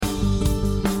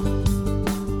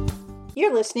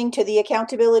You're listening to the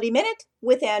Accountability Minute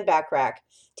with Ann Bachrach.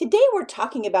 Today we're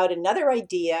talking about another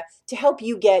idea to help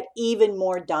you get even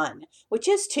more done, which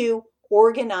is to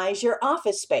organize your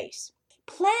office space.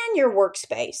 Plan your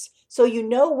workspace so you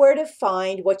know where to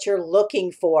find what you're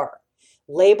looking for.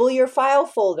 Label your file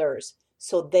folders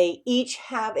so they each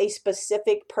have a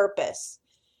specific purpose.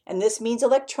 And this means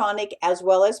electronic as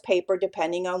well as paper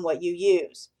depending on what you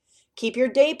use. Keep your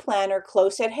day planner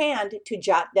close at hand to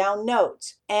jot down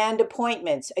notes and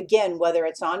appointments, again, whether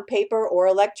it's on paper or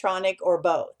electronic or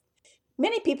both.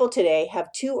 Many people today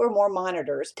have 2 or more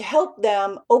monitors to help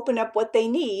them open up what they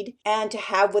need and to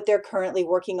have what they're currently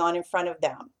working on in front of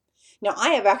them. Now, I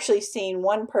have actually seen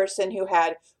one person who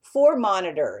had 4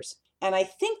 monitors, and I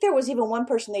think there was even one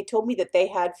person they told me that they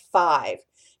had 5.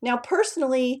 Now,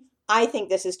 personally, I think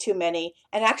this is too many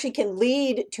and actually can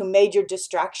lead to major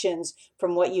distractions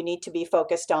from what you need to be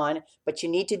focused on, but you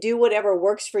need to do whatever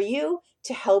works for you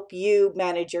to help you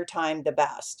manage your time the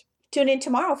best. Tune in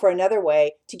tomorrow for another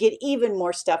way to get even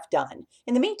more stuff done.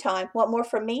 In the meantime, want more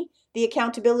from me, the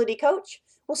Accountability Coach?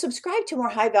 Well, subscribe to more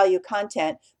high-value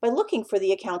content by looking for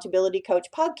the Accountability Coach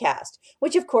podcast,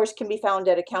 which of course can be found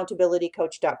at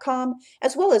accountabilitycoach.com,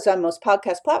 as well as on most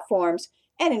podcast platforms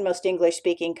and in most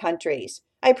English-speaking countries.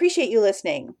 I appreciate you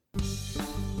listening.